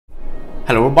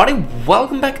Hello everybody,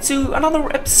 welcome back to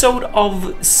another episode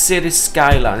of City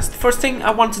Skylines. The first thing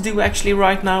I want to do actually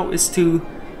right now is to...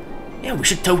 we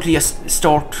should totally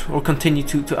start or continue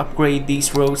to upgrade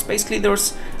these roads. Basically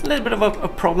there's a little bit of a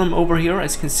problem over here,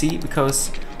 as you can see,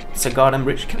 because it's a goddamn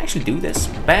bridge. Can I actually do this?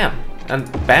 Bam!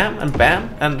 And bam, and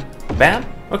bam, and bam.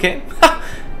 Okay.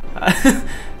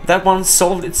 That one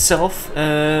solved itself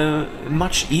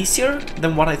much easier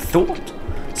than what I thought.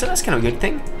 So that's kind of a good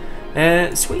thing.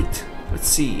 Sweet. Let's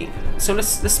see. So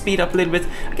let's speed up a little bit.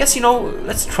 I guess,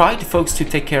 let's try to folks to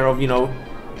take care of,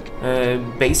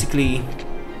 basically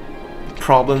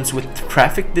problems with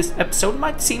traffic. This episode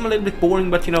might seem a little bit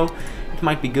boring, but it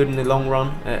might be good in the long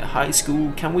run. High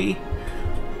school, can we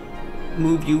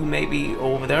move you maybe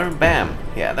over there? Bam.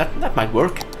 Yeah, that might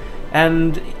work.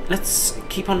 And let's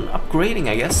keep on upgrading,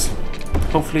 I guess.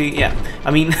 Hopefully, yeah.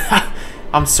 I mean,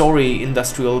 I'm sorry,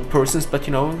 industrial persons, but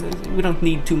we don't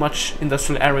need too much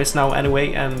industrial areas now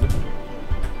anyway, and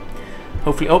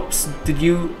hopefully, oops, did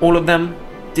you, all of them,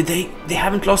 did they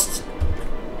haven't lost,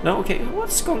 no, okay,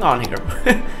 what's going on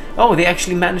here? Oh, they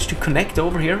actually managed to connect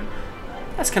over here.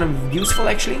 That's kind of useful,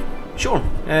 actually. Sure.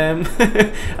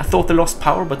 I thought they lost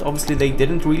power, but obviously they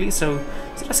didn't really, so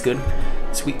that's good.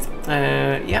 Sweet.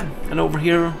 Yeah, and over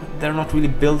here, they're not really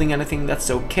building anything, that's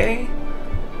okay.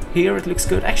 Here it looks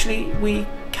good. Actually, we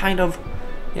kind of...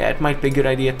 yeah, it might be a good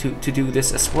idea to do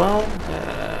this as well.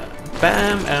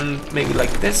 Bam, and maybe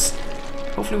like this.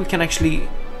 Hopefully we can actually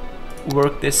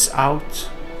work this out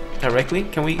directly.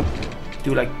 Can we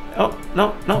do like... oh,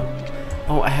 no.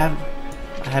 Oh, I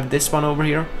have this one over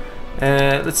here.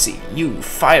 Let's see. You,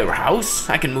 firehouse.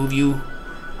 I can move you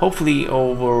hopefully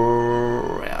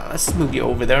over... yeah, let's move you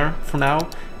over there for now.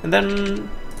 And then...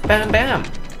 bam, bam.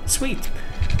 Sweet.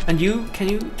 And you, can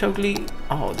you totally...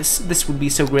 oh, this would be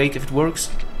so great if it works.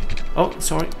 Oh,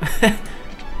 sorry.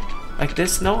 Like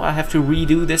this? No, I have to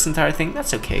redo this entire thing.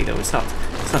 That's okay though, it's not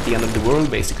the end of the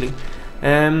world basically.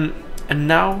 And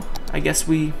now, I guess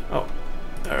we... oh,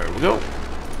 there we go.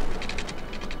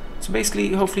 So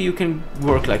basically, hopefully you can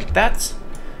work like that.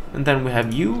 And then we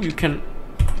have you can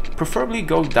preferably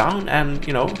go down and,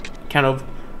 kind of...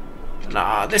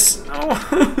 nah, this...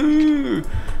 no.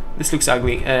 This looks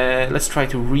ugly. Let's try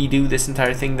to redo this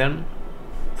entire thing then.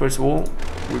 First of all,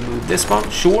 remove this one,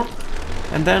 sure.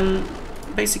 And then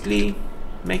basically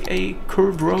make a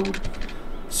curved road.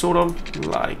 Sort of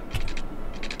like...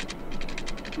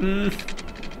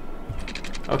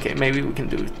 okay, maybe we can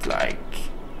do it like...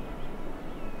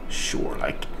 sure,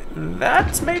 like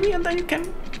that maybe, and then you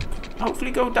can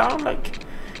hopefully go down like...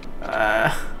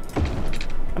 I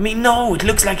mean, no, it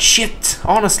looks like shit,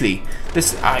 honestly.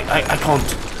 This, I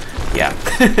can't... yeah.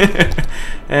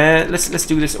 Let's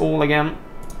do this all again.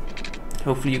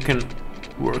 Hopefully you can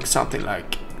work something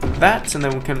like that, and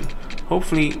then we can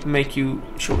hopefully make you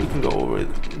sure we can go over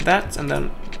that, and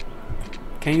then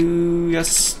can you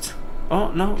just...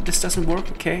 oh no, this doesn't work.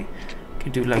 Okay,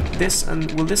 can do like this, and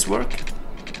will this work?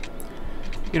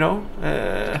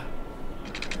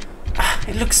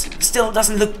 It looks, still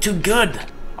doesn't look too good,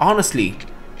 honestly.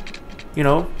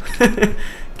 Can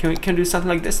we do something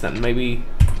like this then? Maybe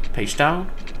page down.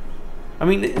 I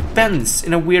mean, it bends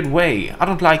in a weird way. I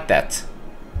don't like that.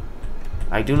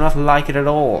 I do not like it at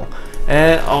all.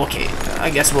 Okay, I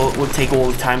guess we'll take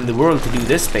all the time in the world to do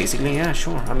this, basically. Yeah,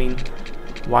 sure. I mean,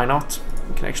 why not?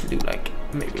 We can actually do like,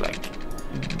 maybe like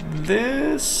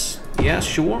this. Yeah,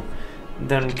 sure.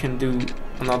 Then we can do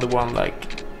another one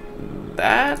like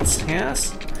that.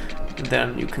 Yes. And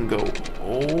then you can go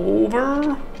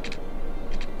over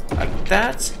like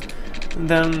that. And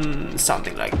then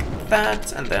something like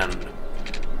that, and then...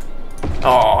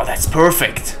 oh, that's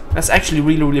perfect. That's actually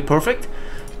really perfect,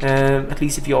 at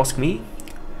least if you ask me.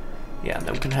 Yeah,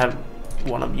 then we can have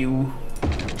one of you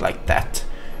like that.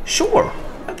 Sure,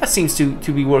 that seems to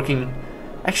be working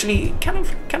actually kind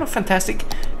of fantastic.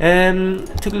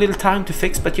 Took a little time to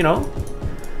fix, but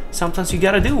sometimes you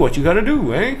gotta do what you gotta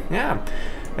do, eh? Yeah.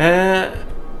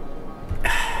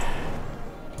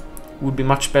 Would be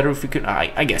much better if we could...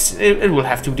 I guess it will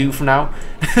have to do for now.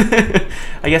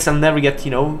 I guess I'll never get,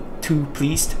 too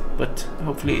pleased, but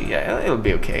hopefully, yeah, it'll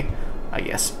be okay, I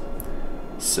guess.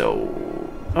 So...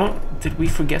 oh, did we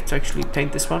forget to actually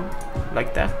paint this one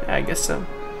like that? Yeah, I guess so.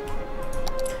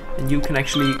 And you can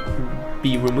actually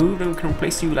be removed, and we can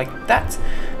replace you like that.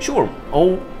 Sure.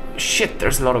 Oh, shit,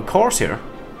 there's a lot of cars here.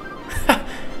 I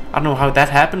don't know how that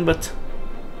happened, but...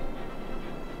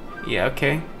 yeah,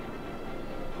 okay.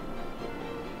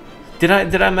 Did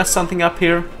I mess something up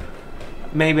here?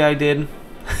 Maybe I did.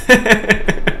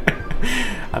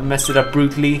 I messed it up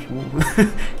brutally,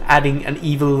 adding an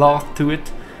evil law to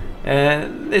it.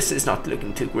 This is not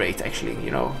looking too great, actually,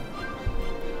 you know.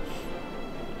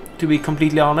 To be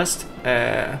completely honest,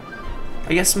 I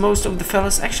guess most of the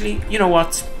fellas actually, you know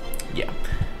what? Yeah,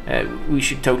 we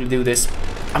should totally do this.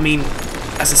 I mean,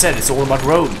 as I said, it's all about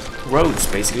roads,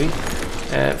 basically.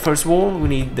 First of all, we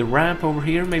need the ramp over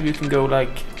here. Maybe you can go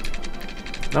like...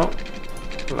 No.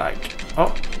 Like...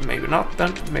 Oh, maybe not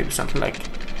then. Maybe something like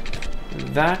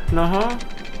that. No,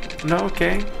 no,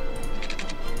 okay.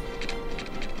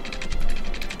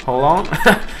 Hold on.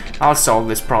 I'll solve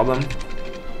this problem.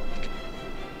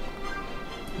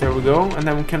 There we go. And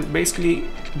then we can basically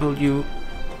build you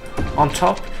on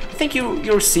top. I think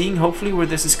you're seeing hopefully where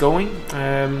this is going.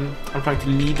 I'm trying to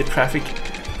lead the traffic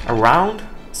around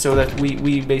so that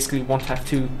we basically won't have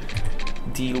to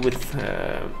deal with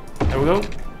there we go,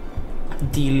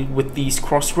 deal with these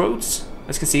crossroads.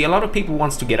 As you can see, a lot of people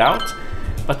wants to get out,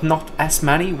 but not as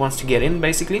many wants to get in,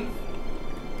 basically.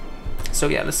 So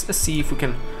yeah, let's see if we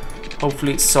can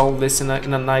hopefully solve this in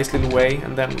a nice little way,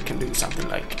 and then we can do something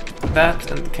like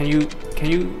that. And can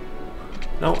you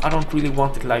no, I don't really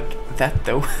want it like that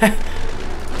though.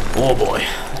 Oh boy,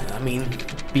 I mean,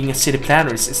 being a city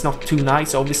planner is not too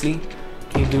nice, obviously.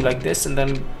 Can you do like this and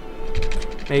then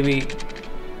maybe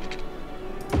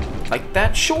like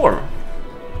that? Sure,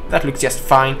 that looks just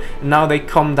fine. Now they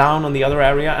come down on the other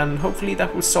area, and hopefully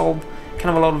that will solve kind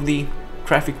of a lot of the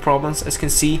traffic problems. As you can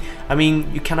see, I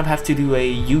mean, you kind of have to do a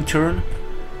U-turn.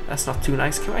 That's not too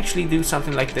nice. Can we actually do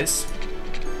something like this?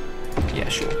 Yeah,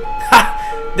 sure.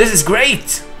 Ha! This is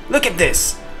great! Look at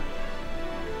this!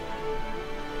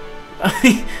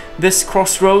 This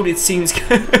crossroad, it seems...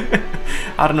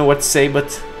 I don't know what to say,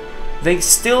 but they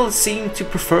still seem to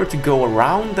prefer to go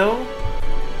around, though.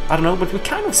 I don't know, but we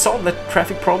kind of solved that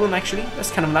traffic problem, actually.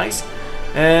 That's kind of nice.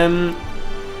 There's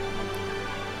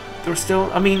still...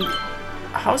 I mean,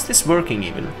 how's this working,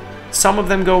 even? Some of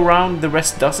them go around, the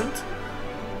rest doesn't.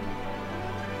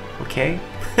 Okay.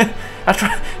 I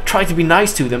tried to be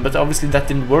nice to them, but obviously that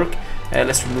didn't work.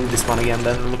 Let's remove this one again,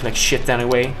 then it'll look like shit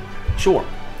anyway. Sure.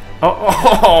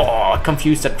 Oh,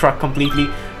 confused that truck completely.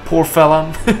 Poor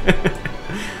fella.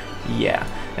 Yeah.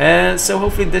 So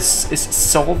hopefully this is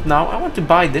solved now. I want to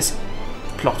buy this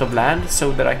plot of land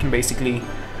so that I can basically,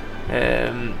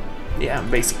 yeah,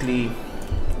 basically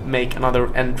make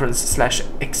another entrance slash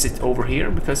exit over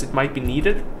here, because it might be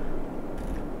needed.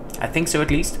 I think so, at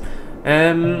least.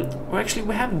 Well, actually,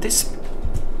 we have this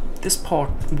part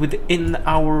within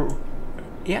our...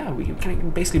 Yeah, we can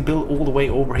basically build all the way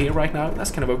over here right now. That's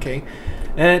kind of okay.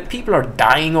 People are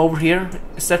dying over here.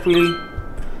 Is that really...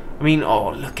 I mean,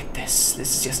 oh, look at this.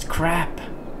 This is just crap.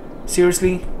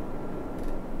 Seriously?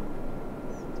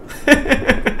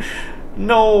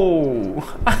 No!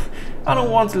 I don't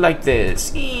want it like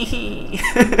this.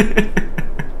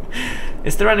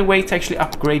 Is there any way to actually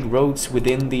upgrade roads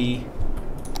within the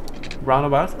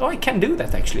roundabout? Oh, I can do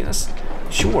that, actually. That's...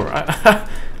 Sure.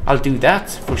 I'll do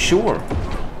that for sure.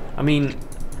 I mean,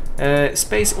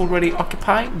 space already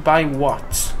occupied by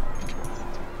what?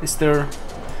 Is there...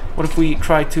 What if we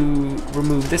try to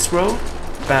remove this road?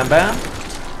 Bam, bam.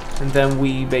 And then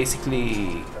we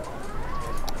basically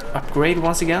upgrade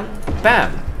once again.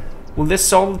 Bam! Will this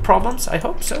solve the problems? I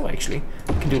hope so, actually.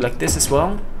 We can do like this as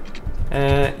well.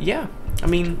 Yeah, I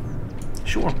mean,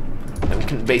 sure. Then we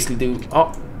can basically do...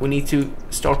 Oh, we need to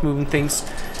start moving things.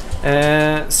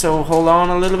 So hold on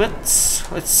a little bit.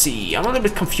 Let's see. I'm a little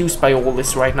bit confused by all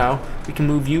this right now. We can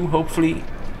move you, hopefully,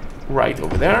 right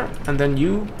over there, and then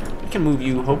you. We can move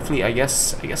you, hopefully. I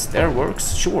guess there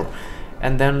works. Sure.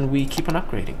 And then we keep on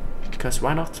upgrading, because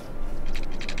why not?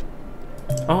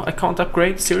 Oh, I can't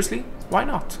upgrade. Seriously? Why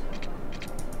not?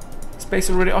 Space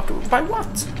already occupied by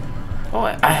what? Oh,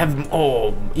 I have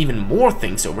even more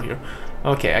things over here.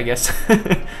 Okay, I guess.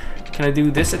 Can I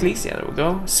do this at least? Yeah, there we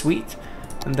go. Sweet.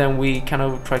 And then we kind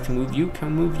of try to move you. Can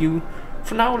we move you?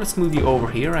 For now, let's move you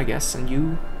over here, I guess. And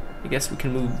you, I guess we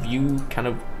can move you kind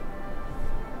of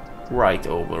right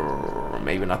over.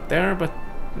 Maybe not there, but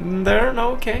there.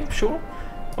 No, okay, sure.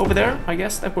 Over there, I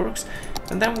guess that works.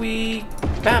 And then we,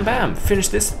 bam, bam, finish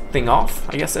this thing off.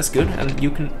 I guess that's good. And you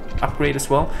can upgrade as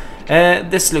well.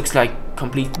 This looks like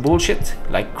complete bullshit,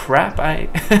 like crap, I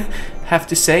have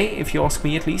to say, if you ask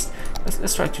me at least.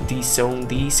 Let's try to de-zone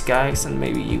these guys, and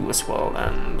maybe you as well,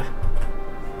 and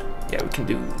yeah, we can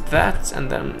do that,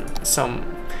 and then some...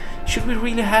 Should we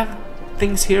really have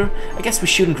things here? I guess we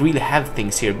shouldn't really have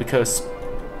things here, because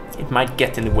it might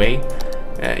get in the way.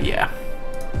 Yeah.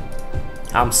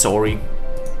 I'm sorry.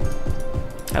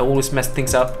 I always mess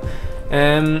things up.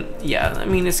 Yeah, I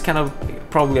mean, it's kind of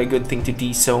probably a good thing to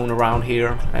de-zone around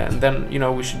here, and then, you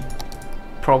know, we should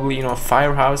probably, you know, a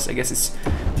firehouse, I guess it's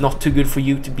not too good for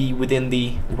you to be within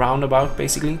the roundabout,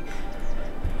 basically.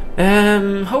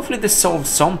 Hopefully this solves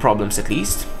some problems at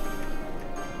least.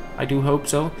 I do hope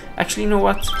so. Actually, you know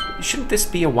what? Shouldn't this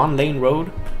be a one-lane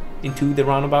road into the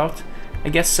roundabout? I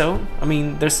guess so. I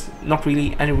mean, there's not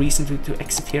really any reason to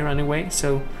exit here anyway,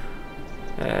 so...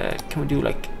 can we do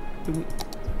like...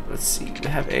 let's see, we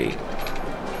have a...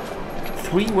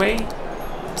 three-way?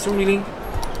 So really...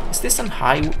 is this a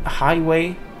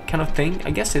highway kind of thing?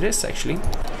 I guess it is, actually.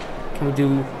 Can we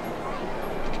do...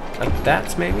 like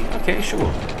that, maybe? Okay,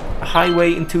 sure. A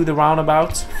highway into the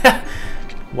roundabout.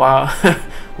 Wow.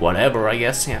 Whatever, I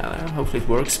guess. Yeah, hopefully it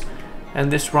works.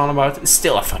 And this roundabout is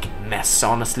still a fucking mess,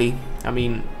 honestly. I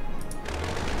mean,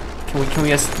 can we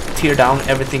just tear down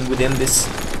everything within this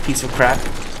piece of crap?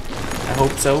 I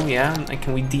hope so, yeah. And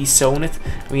can we de-zone it?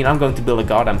 I mean, I'm going to build a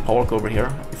goddamn park over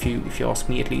here, if you ask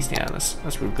me at least. Yeah, that's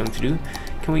what we're going to do.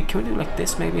 Can we do like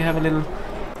this? Maybe have a little,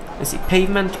 let's see,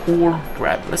 pavement or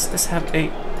grab. Let's have a,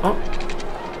 oh,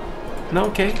 no,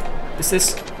 okay. Is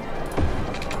this,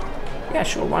 yeah,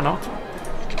 sure, why not?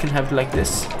 You can have it like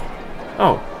this.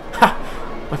 Oh, ha.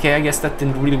 Okay, I guess that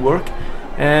didn't really work.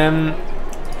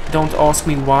 Don't ask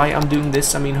me why I'm doing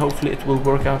this. I mean, hopefully it will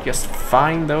work out just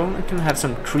fine, though. I can have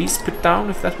some trees put down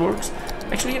if that works.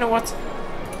 Actually, you know what?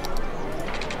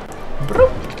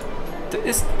 Broop.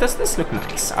 Does this look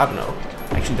nice? I don't know.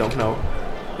 I actually don't know.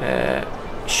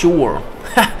 Sure.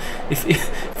 if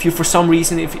you, for some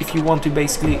reason, if you want to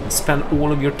basically spend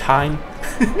all of your time...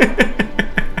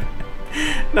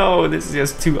 No, this is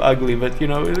just too ugly, but, you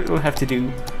know, it'll have to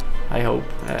do. I hope.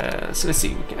 So let's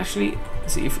see. We can actually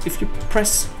see if you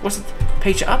press. Was it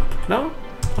page up? No.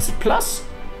 Was it plus?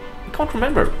 I can't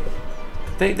remember.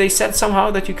 They said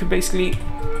somehow that you could basically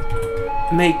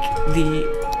make the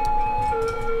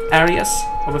areas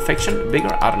of affection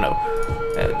bigger. I don't know.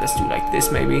 Let's do like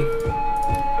this maybe.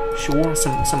 Sure.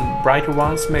 Some brighter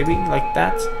ones maybe like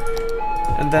that.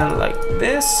 And then like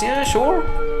this. Yeah, sure.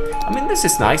 I mean, this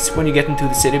is nice when you get into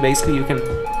the city. Basically, you can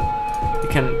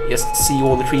just see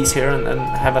all the trees here and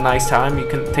have a nice time. You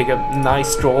can take a nice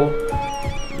stroll,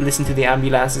 listen to the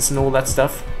ambulances and all that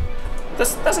stuff.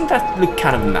 Doesn't that look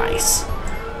kind of nice?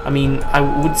 I mean, I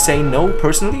would say no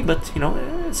personally, but you know,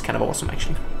 it's kind of awesome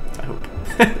actually. I hope.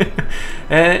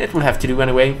 It will have to do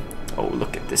anyway. Oh,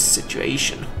 look at this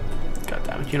situation. God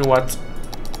damn it. You know what?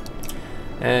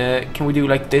 Can we do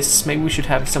like this? Maybe we should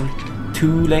have some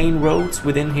 2-lane roads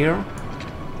within here.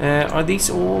 Are these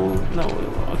all... no,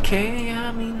 okay, yeah,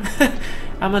 I mean...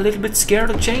 I'm a little bit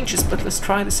scared of changes, but let's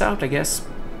try this out, I guess.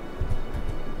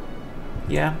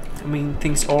 Yeah, I mean,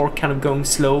 things are kind of going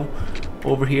slow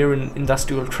over here in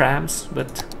industrial trams,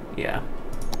 but yeah.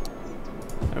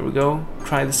 There we go,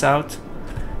 try this out.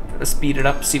 Let's speed it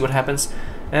up, see what happens.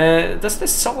 Does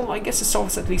this solve... I guess it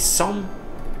solves at least some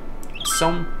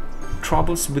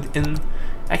troubles within...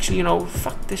 Actually, you know,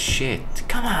 fuck this shit.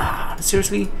 Come on,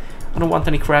 seriously? I don't want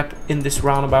any crap in this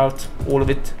roundabout. All of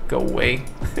it, go away.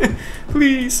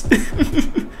 Please.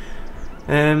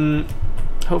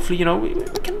 Hopefully, you know, we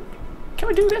can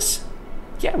we do this?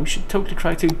 Yeah, we should totally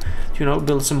try to you know,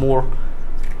 build some more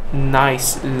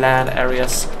nice land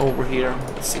areas over here.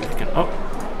 Let's see if we can, oh.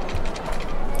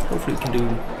 Hopefully we can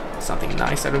do something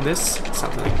nice out of this.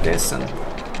 Something like this, and,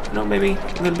 you know, maybe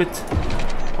a little bit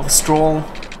of a stroll.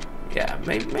 Yeah,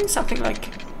 maybe something like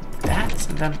that,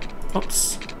 and then,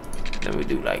 oops. Then we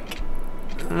do like,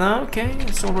 no, okay,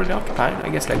 it's already occupied. I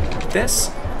guess like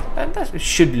this, and that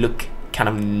should look kind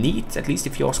of neat, at least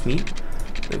if you ask me.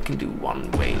 We can do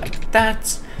one way like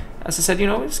that. As I said, you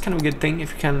know, it's kind of a good thing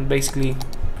if you can basically,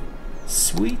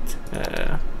 sweet.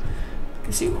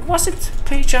 You see, was it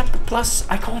page up plus?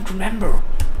 I can't remember.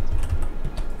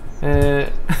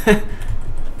 Let's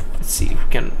see if we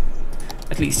can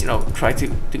at least, you know, try to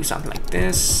do something like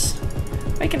this.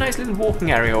 Make a nice little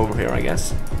walking area over here, I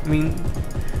guess. I mean,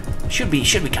 should be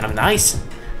kind of nice.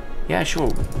 Yeah, sure.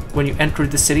 When you enter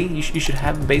the city, you should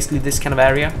have basically this kind of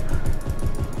area,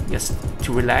 just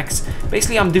to relax.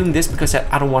 Basically, I'm doing this because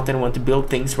I don't want anyone to build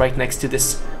things right next to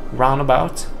this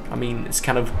roundabout. I mean, it's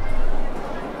kind of,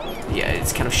 yeah,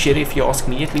 it's kind of shitty if you ask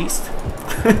me, at least.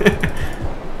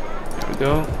 There we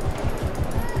go.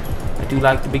 I do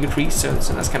like the bigger trees, so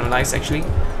that's kind of nice actually.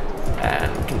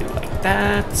 And we can do like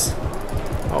that.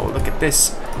 Oh, look at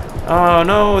this. Oh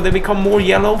no, they become more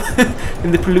yellow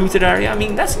in the polluted area. I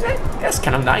mean, that's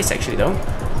kind of nice actually, though.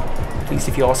 At least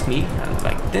if you ask me. And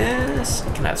like this,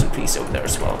 you can have some trees over there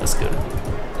as well. That's good.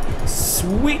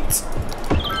 Sweet.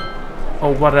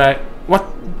 Oh, what did I? What?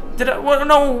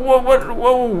 No,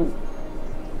 whoa!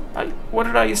 What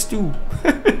did I just do?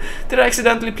 Did I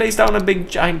accidentally place down a big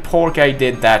giant pork? I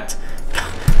did that.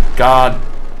 God,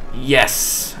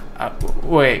 yes.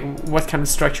 Wait, what kind of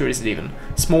structure is it even?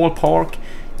 Small park?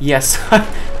 Yes,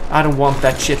 I don't want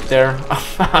that shit there.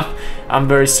 I'm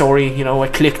very sorry, you know, I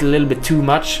clicked a little bit too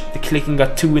much. The clicking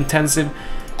got too intensive.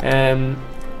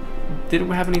 Did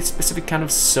we have any specific kind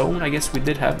of zone? I guess we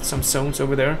did have some zones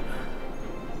over there.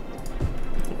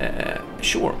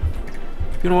 Sure.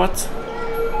 You know what?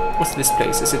 What's this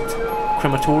place? Is it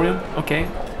crematorium? Okay,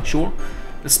 sure.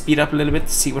 Let's speed up a little bit,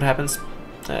 see what happens.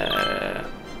 They're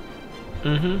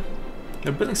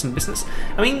building some business.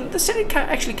 I mean, the city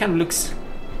actually kind of looks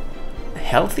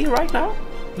healthy right now.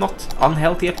 Not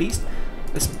unhealthy, at least.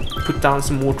 Let's put down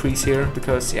some more trees here,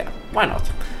 because, yeah, why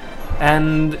not?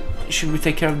 And should we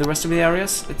take care of the rest of the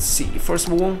areas? Let's see. First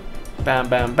of all, bam,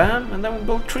 bam, bam, and then we'll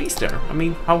build trees there. I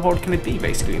mean, how hard can it be,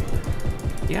 basically?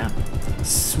 Yeah,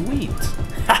 sweet.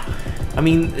 I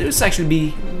mean, this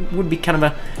actually would be kind of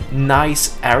a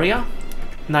nice area,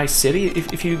 nice city.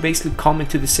 If you basically come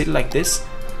into the city like this,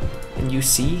 and you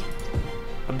see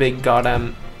a big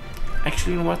goddamn...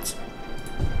 Actually, you know what?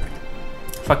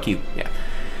 Fuck you, yeah.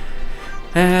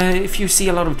 If you see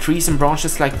a lot of trees and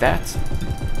branches like that,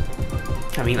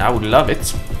 I mean, I would love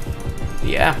it.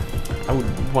 Yeah, I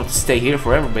would want to stay here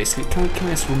forever, basically. Can we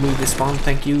just remove this one?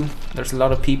 Thank you. There's a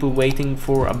lot of people waiting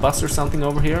for a bus or something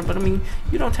over here, but I mean,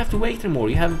 you don't have to wait anymore.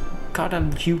 You have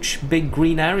goddamn huge, big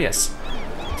green areas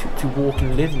to walk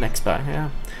and live next by. Yeah.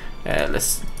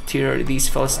 Let's tear these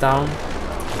fellas down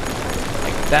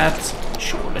like that.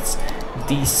 Sure, let's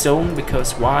de-zone,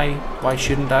 because why? Why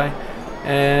shouldn't I?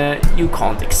 You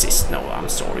can't exist. No, I'm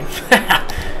sorry.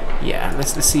 Yeah,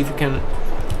 let's see if we can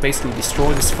basically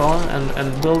destroy this fella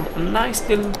and build a nice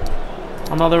little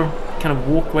another kind of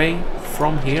walkway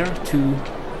from here to,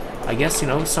 I guess, you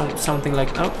know, something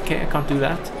like... Oh, okay, I can't do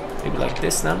that. Maybe like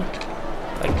this then,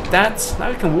 like that.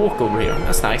 Now we can walk over here.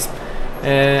 That's nice.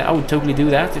 I would totally do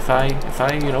that if I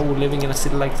you know, were living in a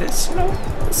city like this. You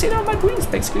know, sit on my greens,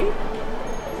 basically.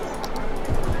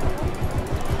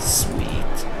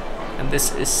 Sweet. And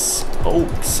this is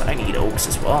oaks. I need oaks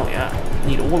as well. Yeah, I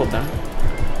need all of them.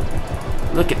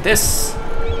 Look at this.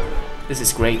 This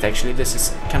is great, actually. This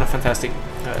is kind of fantastic.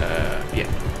 Yeah.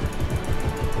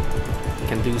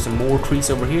 Can do some more trees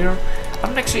over here.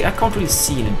 I can't really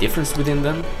see any difference within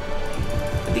them.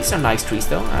 These are nice trees,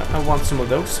 though. I want some of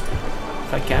those,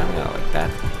 if I can. Yeah, like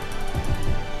that.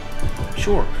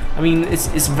 Sure. I mean,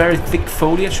 it's very thick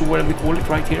foliage, or whatever we call it,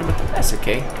 right here, but that's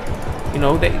okay. You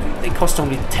know, they cost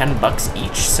only $10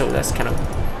 each, so that's kind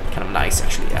of nice,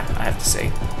 actually. Yeah, I have to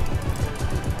say.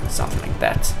 Something like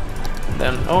that.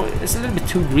 Then, oh, it's a little bit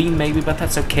too green maybe, but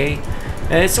that's okay.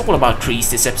 It's all about trees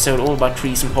this episode, all about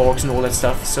trees and parks and all that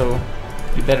stuff, so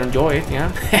you better enjoy it, yeah?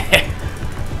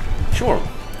 Sure,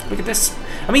 look at this.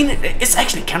 I mean, it's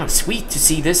actually kind of sweet to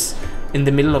see this in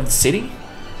the middle of the city.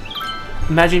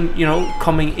 Imagine, you know,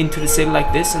 coming into the city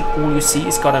like this and all you see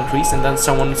is goddamn trees, and then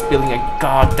someone is building a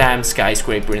goddamn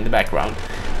skyscraper in the background.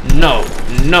 No,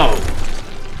 no.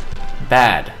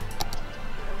 Bad.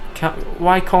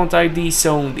 Why can't I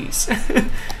de-zone these?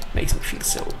 Makes me feel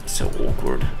so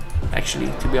awkward,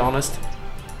 actually, to be honest.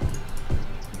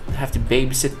 I have to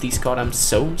babysit these goddamn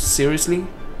zones, seriously?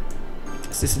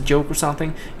 Is this a joke or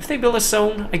something? If they build a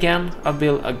zone again, I'll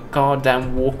build a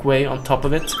goddamn walkway on top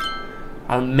of it.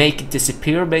 I'll make it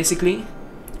disappear, basically,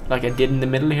 like I did in the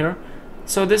middle here.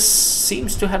 So this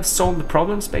seems to have solved the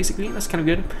problems, basically. That's kind of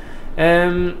good.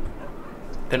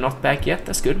 They're not back yet.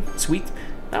 That's good. Sweet.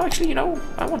 Now, actually, you know,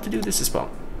 I want to do this as well.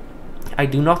 I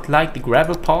do not like the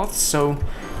gravel paths, so,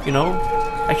 you know,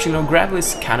 actually, no, gravel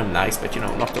is kind of nice, but, you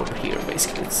know, not over here,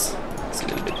 basically. It's a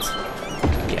little bit,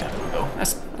 yeah, oh,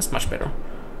 that's much better.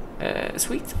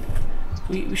 Sweet.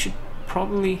 We should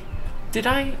probably...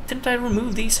 Didn't I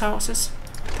remove these houses?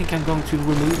 I think I'm going to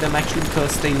remove them, actually,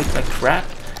 because they look like crap.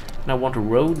 And I want a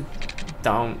road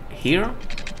down here.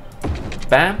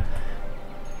 Bam.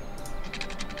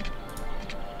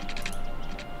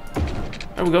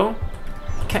 There we go.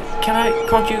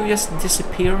 Can't you just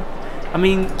disappear? I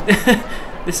mean,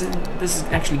 this is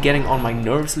actually getting on my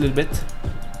nerves a little bit.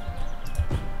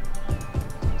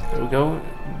 There we go.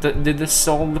 Did this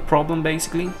solve the problem,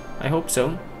 basically? I hope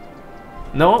so.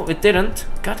 No, it didn't.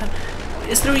 God,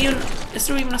 is there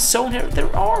even a zone here?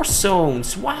 There are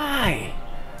zones. Why?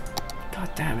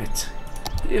 God damn it.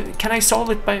 Can I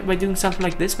solve it by doing something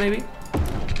like this, maybe?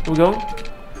 There we go.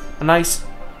 A nice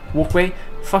walkway.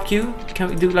 Fuck you. Can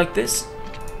we do it like this?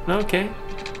 No, okay.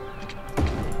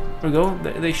 There we go.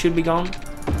 They should be gone.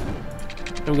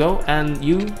 There we go. And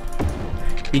you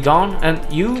be gone.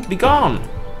 And you be gone.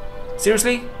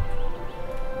 Seriously?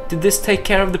 Did this take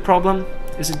care of the problem?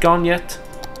 Is it gone yet?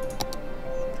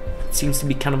 It seems to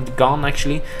be kind of gone,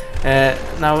 actually.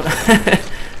 Now,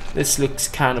 This looks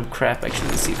kind of crap actually.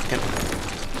 Let's see if we can...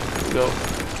 There we go.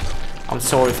 I'm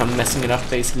sorry if I'm messing it up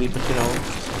basically, but you know...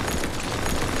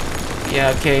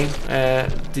 Yeah, okay.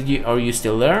 Are you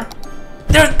still there?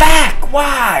 They're back!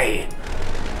 Why?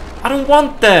 I don't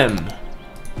want them!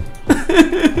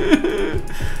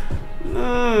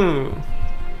 No.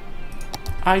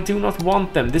 I do not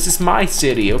want them. This is my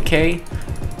city, okay?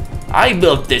 I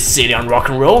built this city on rock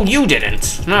and roll, you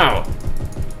didn't! No!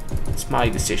 It's my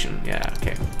decision, yeah,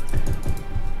 okay.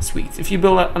 Sweet. If you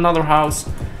build another house,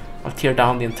 I'll tear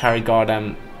down the entire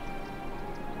goddamn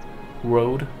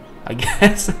road, I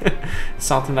guess.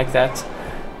 Something like that.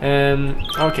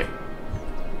 Okay.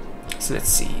 So let's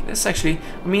see. This actually,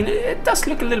 I mean, it does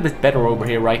look a little bit better over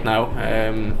here right now,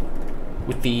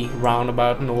 with the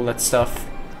roundabout and all that stuff.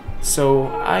 So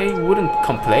I wouldn't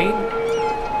complain.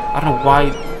 I don't know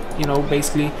why, you know.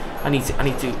 Basically, I need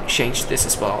to change this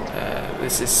as well.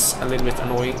 This is a little bit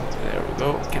annoying. There we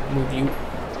go. Can't move you.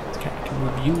 Can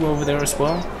move you over there as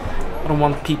well. I don't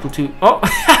want people to. Oh,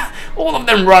 all of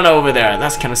them run over there.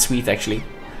 That's kind of sweet, actually.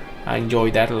 I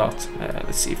enjoyed that a lot.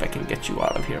 Let's see if I can get you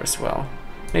out of here as well.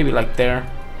 Maybe like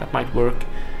there, that might work.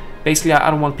 Basically, I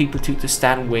don't want people to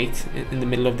stand and wait in the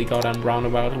middle of the goddamn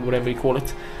roundabout or whatever you call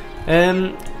it.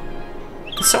 The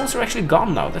zones are actually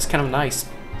gone now. That's kind of nice.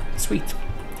 Sweet.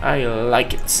 I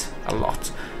like it a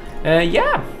lot.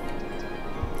 Yeah.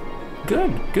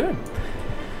 Good, good.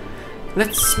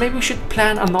 Maybe we should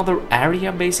plan another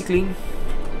area, basically.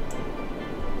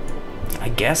 I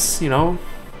guess, you know.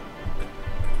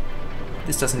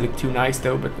 This doesn't look too nice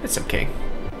though, but it's okay.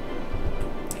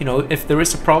 You know, if there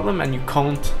is a problem and you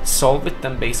can't solve it,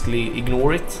 then basically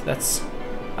ignore it. That's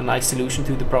a nice solution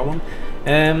to the problem.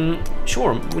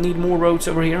 Sure, we need more roads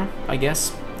over here, I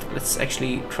guess. Let's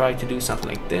actually try to do something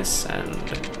like this, and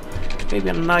maybe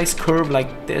a nice curve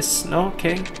like this. No,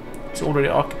 okay, it's already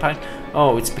occupied.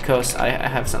 Oh, it's because I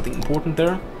have something important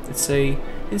there. It's a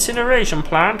incineration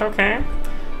plant, okay.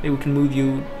 Maybe we can move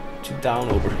you to down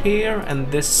over here,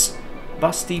 and this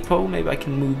bus depot, maybe I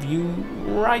can move you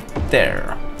right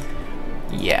there.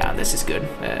 Yeah, this is good.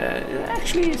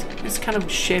 Actually, it's kind of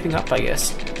shaping up, I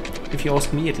guess, if you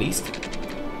ask me at least.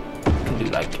 We can do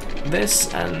like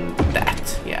this and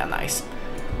that. Yeah, nice.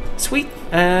 Sweet.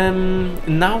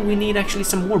 Now we need actually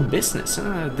some more business.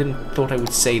 I didn't thought I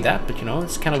would say that, but you know,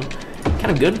 it's kind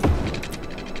of good.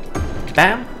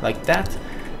 Bam, like that.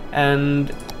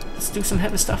 And let's do some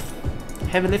heavy stuff.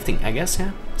 Heavy lifting, I guess,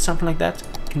 yeah. Something like that.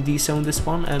 Can de-zone this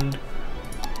one, and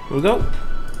here we go.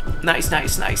 Nice,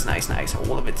 nice, nice, nice, nice.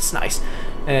 All of it is nice.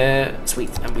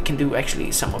 Sweet. And we can do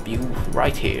actually some of you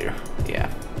right here. Yeah,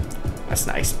 that's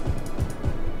nice.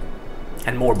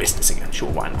 And more business again.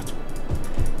 Sure, why not?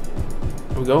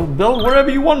 Here we go. Build wherever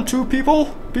you want to,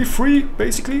 people. Be free,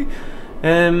 basically.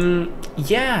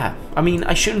 Yeah. I mean,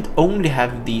 I shouldn't only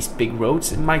have these big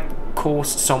roads. It might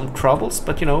cause some troubles,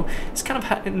 but you know, it's kind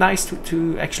of nice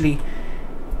to actually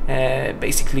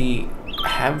basically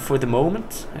have for the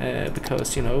moment,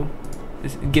 because you know,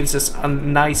 it gives us a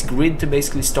nice grid to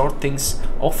basically start things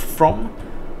off from,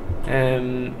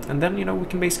 and then you know, we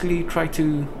can basically try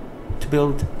to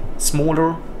build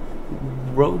smaller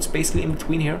roads basically in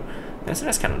between here. So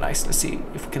that's kind of nice. Let's see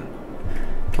if we can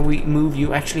we move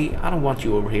you. Actually, I don't want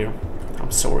you over here.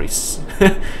 I'm sorry.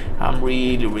 I'm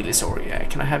really sorry.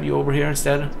 Can I have you over here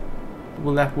instead?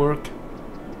 Will that work?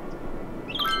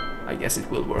 I guess it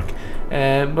will work.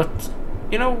 But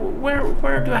you know,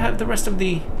 where do I have the rest of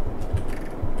the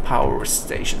power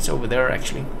stations? Over there,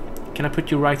 actually. Can I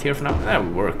put you right here for now? That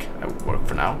will work. That will work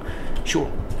for now.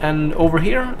 Sure. And over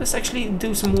here, let's actually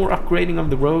do some more upgrading of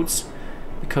the roads.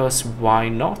 Because why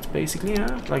not, basically,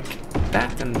 yeah? Like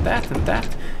that and that and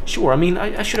that. Sure, I mean,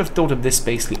 I should have thought of this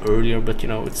basically earlier, but you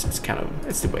know, it's kind of,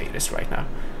 it's the way it is right now.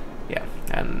 Yeah,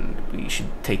 and we should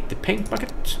take the paint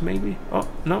bucket, maybe. Oh,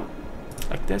 no.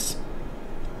 Like this.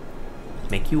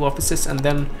 Make you offices, and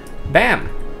then bam!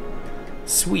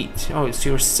 Sweet. Oh, so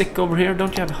you're sick over here?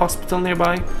 Don't you have a hospital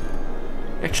nearby?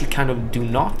 Actually, kind of do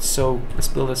not, so let's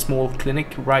build a small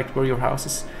clinic right where your house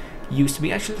is used to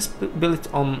be. Actually, let's build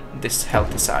it on this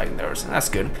healthy side there, so that's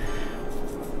good.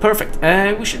 Perfect.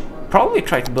 We should probably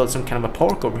try to build some kind of a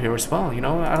park over here as well, you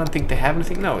know. I don't think they have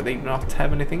anything. No, they do not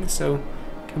have anything, so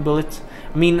can build it.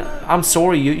 I mean, I'm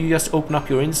sorry, you just open up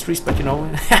your industries, but you know,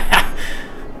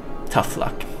 tough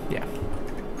luck. Yeah.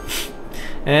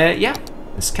 Yeah,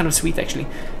 it's kind of sweet actually.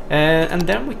 And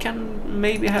then we can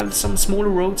maybe have some smaller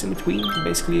roads in between,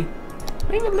 basically.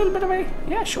 Maybe a little bit of a,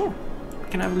 yeah, sure. We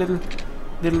can have a little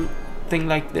thing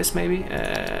like this, maybe.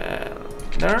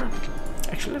 There.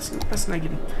 Actually, let's make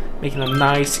it a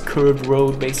nice curved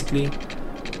road, basically.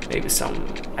 Maybe some.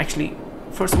 Actually,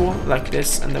 first of all, like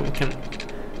this, and then we can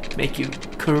make you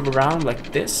curve around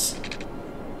like this.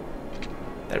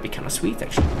 That'd be kind of sweet,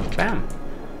 actually. Bam.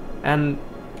 And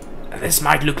this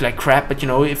might look like crap, but you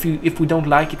know, if we don't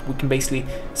like it, we can basically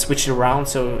switch it around,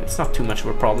 so it's not too much of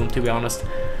a problem, to be honest.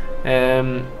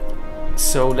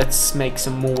 So let's make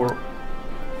some more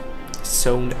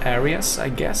zoned areas, I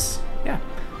guess. Yeah.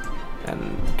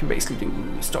 And we can basically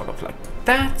start off like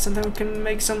that, and then we can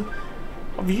make some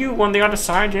view on the other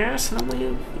side, yes, and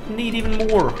then we need even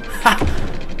more.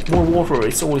 More water,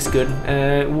 it's always good.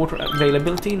 Water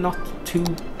availability, not too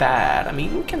bad. I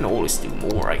mean, we can always do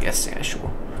more, I guess. Yeah, sure.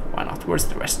 Why not? Where's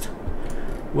the rest?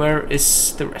 Where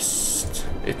is the rest?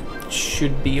 It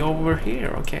should be over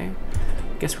here, okay.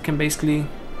 I guess we can basically...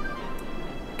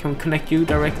 Can we connect you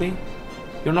directly?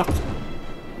 You're not...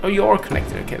 Oh, you are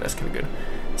connected. Okay, that's kind of good.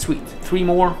 Sweet. 3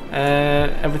 more.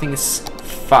 Everything is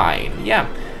fine. Yeah.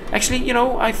 Actually, you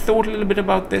know, I thought a little bit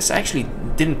about this. I actually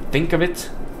didn't think of it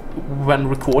when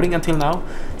recording until now.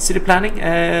 City planning.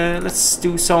 Let's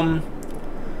do some...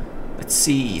 Let's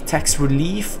see. Tax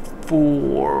relief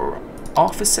for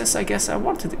offices, I guess. I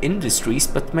wanted industries,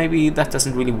 but maybe that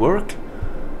doesn't really work.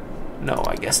 No,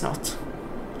 I guess not.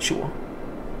 Sure.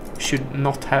 Should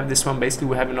not have this one. Basically,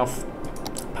 we have enough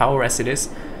power as it is.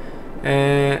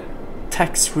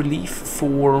 Tax relief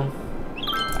for,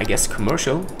 I guess,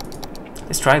 commercial.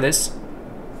 Let's try this.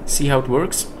 See how it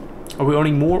works. Are we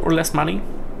earning more or less money?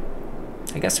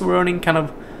 I guess we're earning kind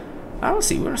of... I'll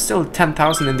see, we're still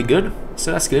 10,000 in the good,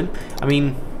 so that's good. I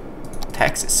mean,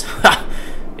 taxes.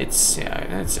 It's,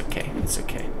 yeah, it's okay, it's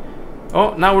okay.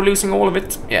 Oh, now we're losing all of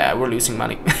it. Yeah, we're losing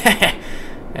money.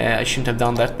 I shouldn't have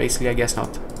done that, basically, I guess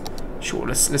not. Sure,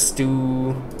 let's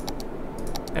do...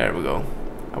 There we go.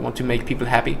 I want to make people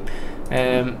happy.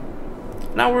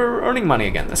 Now we're earning money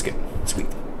again, that's good. Sweet.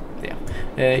 Yeah.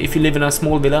 If you live in a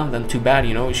small villa, then too bad,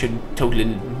 you know, you should totally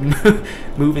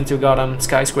move into a goddamn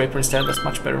skyscraper instead, that's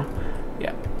much better.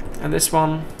 Yeah. And this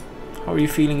one, how are you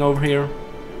feeling over here?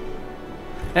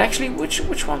 Actually, which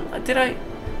one did I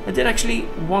did actually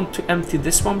want to empty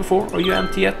this one before. Are you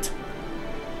empty yet?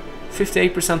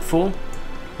 58% full.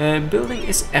 Building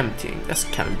is emptying. That's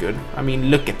kind of good. I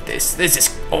mean, look at this. This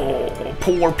is... Oh,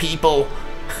 poor people.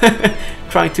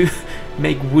 Trying to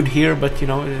make wood here, but, you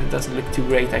know, it doesn't look too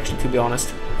great, actually, to be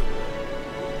honest.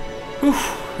 Whew.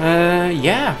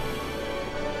 Yeah.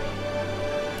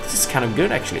 This is kind of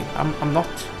good, actually. I'm not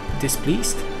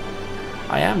displeased.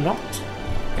 I am not.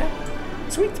 Yeah.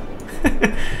 Sweet.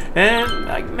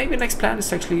 Maybe next plan is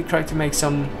to actually try to make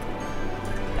some...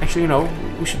 Actually, you know,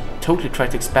 we should totally try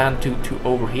to expand to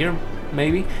over here,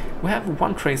 maybe. We have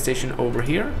one train station over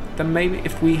here. Then maybe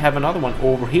if we have another one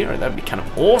over here, that'd be kind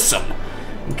of awesome.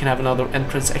 We can have another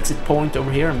entrance-exit point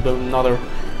over here and build another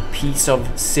piece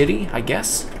of city, I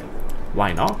guess.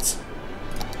 Why not?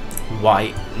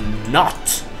 Why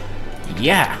not?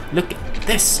 Yeah, look at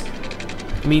this.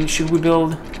 I mean, should we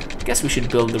build... I guess we should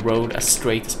build the road as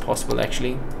straight as possible,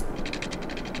 actually.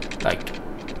 Like...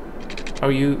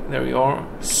 Are you... There you are.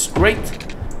 Straight.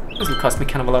 This will cost me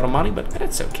kind of a lot of money, but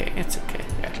it's okay. It's okay.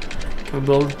 Yeah. Can we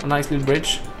build a nice little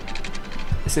bridge?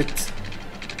 Is it...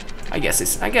 I guess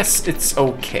it's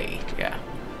okay. Yeah.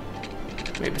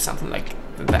 Maybe something like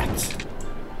that.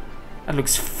 That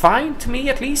looks fine to me,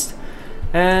 at least.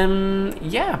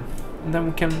 Yeah. And then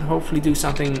we can hopefully do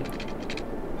something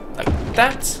like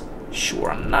that. Sure,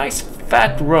 a nice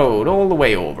fat road all the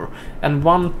way over. And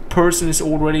one person is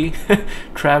already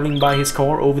traveling by his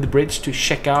car over the bridge to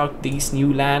check out these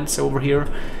new lands over here.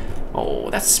 Oh,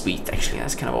 that's sweet, actually.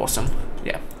 That's kind of awesome.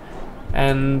 Yeah.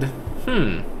 And,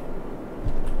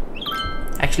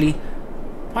 actually,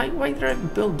 why did I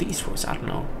build these roads? I don't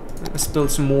know. Let's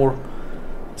build some more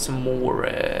small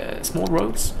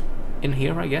roads in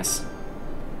here, I guess.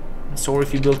 Sorry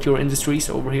if you built your industries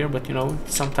over here, but you know,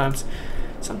 sometimes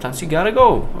you gotta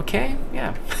go, okay?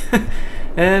 Yeah.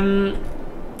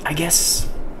 I guess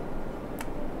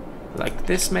like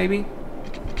this maybe.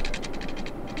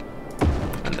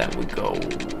 And then we go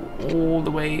all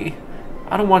the way.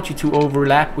 I don't want you to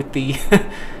overlap with the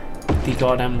the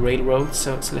goddamn railroad,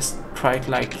 so let's try it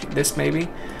like this maybe.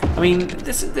 I mean,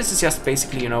 this is just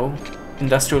basically, you know,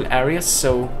 industrial areas,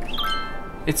 so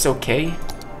it's okay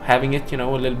having it, you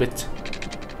know, a little bit,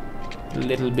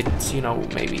 you know,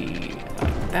 maybe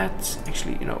like that.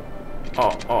 Actually, you know,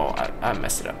 I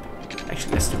messed it up.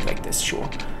 Actually, let's do it like this, sure.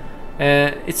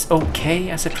 It's okay,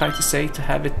 as I tried to say, to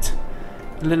have it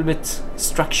a little bit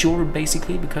structured,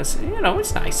 basically, because, you know,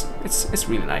 it's nice. It's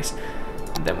really nice.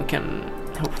 And then we can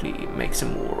hopefully make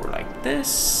some more like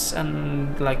this,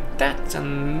 and like that,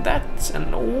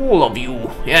 and all of you.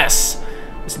 Yes!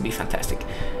 This would be fantastic.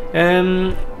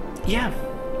 yeah,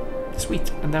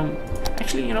 sweet. And then,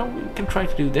 actually, you know, we can try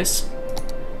to do this.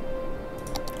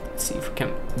 Let's see if we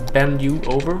can bend you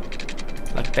over,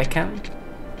 like backhand.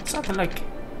 Something like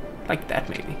that,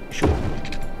 maybe. Sure.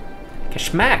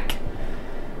 Kashmack!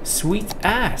 Sweet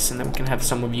ass. And then we can have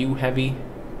some of you heavy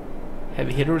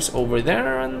hitters over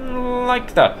there, and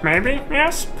like that, maybe.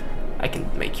 Yes, I can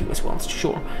make you as well,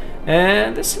 sure.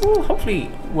 And this will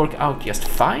hopefully work out just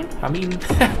fine. I mean,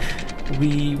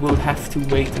 we will have to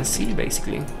wait and see,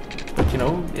 basically. But you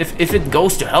know, if it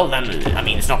goes to hell, then I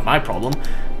mean, it's not my problem.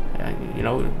 You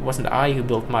know, it wasn't I who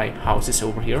built my houses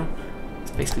over here.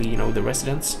 It's basically, you know, the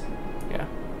residents. Yeah,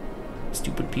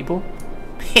 stupid people.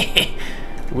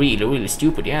 Really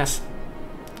stupid. Yes.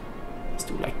 Let's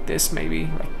do like this, maybe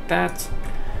like that.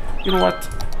 You know what?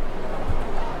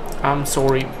 I'm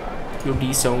sorry. You're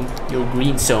D-zoned. You're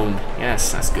green zoned.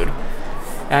 Yes, that's good.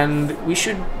 And we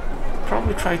should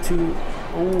probably try to...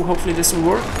 Oh, hopefully this will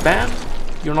work. Bam.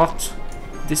 You're not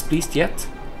displeased yet.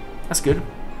 That's good.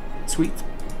 Sweet.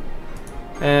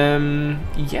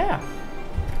 Yeah.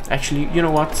 Actually, you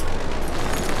know what?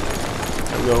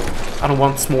 There we go. I don't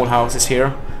want small houses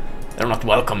here. They're not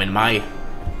welcome in my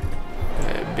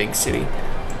big city.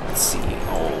 Let's see.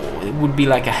 Oh, it would be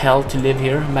like a hell to live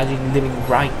here. Imagine living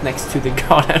right next to the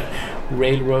goddamn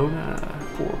railroad.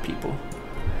 Poor people.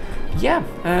 Yeah.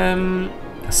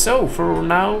 So for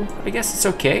now, I guess it's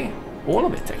okay. All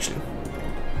of it, actually.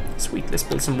 Sweet. Let's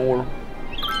build some more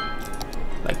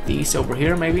like these over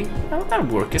here, maybe. Oh, that'll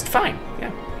work just fine.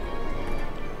 Yeah.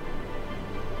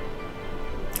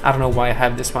 I don't know why I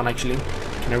have this one, actually.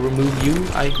 Can I remove you?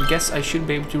 I guess I should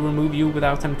be able to remove you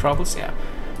without any troubles. Yeah,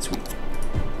 sweet.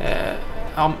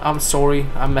 I'm sorry,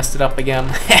 I messed it up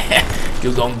again.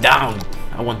 You're going down.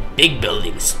 I want big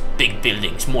buildings,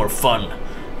 more fun.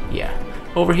 Yeah.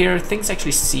 Over here, things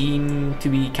actually seem to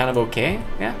be kind of okay.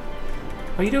 Yeah.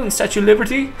 How are you doing, Statue of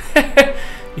Liberty?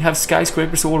 You have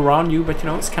skyscrapers all around you, but you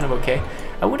know, it's kind of okay.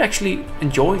 I would actually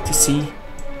enjoy to see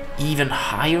even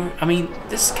higher. I mean,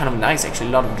 this is kind of nice, actually.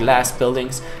 A lot of glass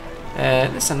buildings.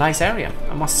 This is a nice area,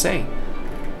 I must say.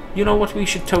 You know what we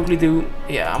should totally do?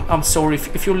 Yeah, I'm sorry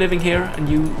if you're living here and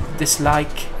you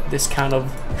dislike this kind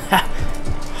of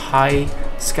high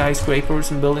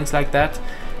skyscrapers and buildings like that.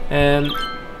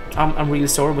 I'm really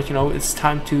sorry, but you know, it's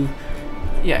time to...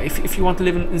 Yeah, if you want to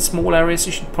live in small areas,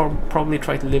 you should probably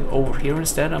try to live over here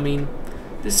instead. I mean,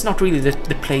 this is not really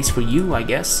the place for you, I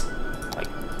guess.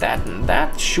 Like that and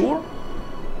that, sure.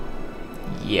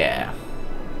 Yeah,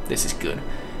 this is good.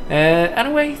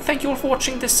 Anyway, thank you all for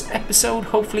watching this episode.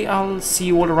 Hopefully I'll see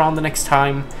you all around the next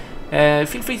time.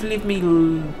 Feel free to leave me,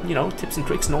 you know, tips and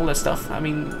tricks and all that stuff. I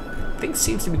mean, things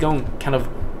seems to be going kind of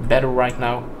better right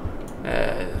now.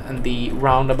 And the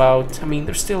roundabout, I mean,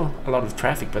 there's still a lot of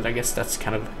traffic, but I guess that's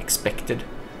kind of expected.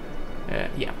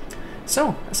 Yeah.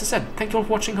 So, as I said, thank you all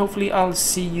for watching. Hopefully I'll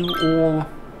see you all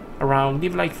around.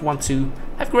 Leave a like if you want to.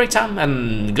 Have a great time,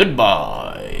 and goodbye.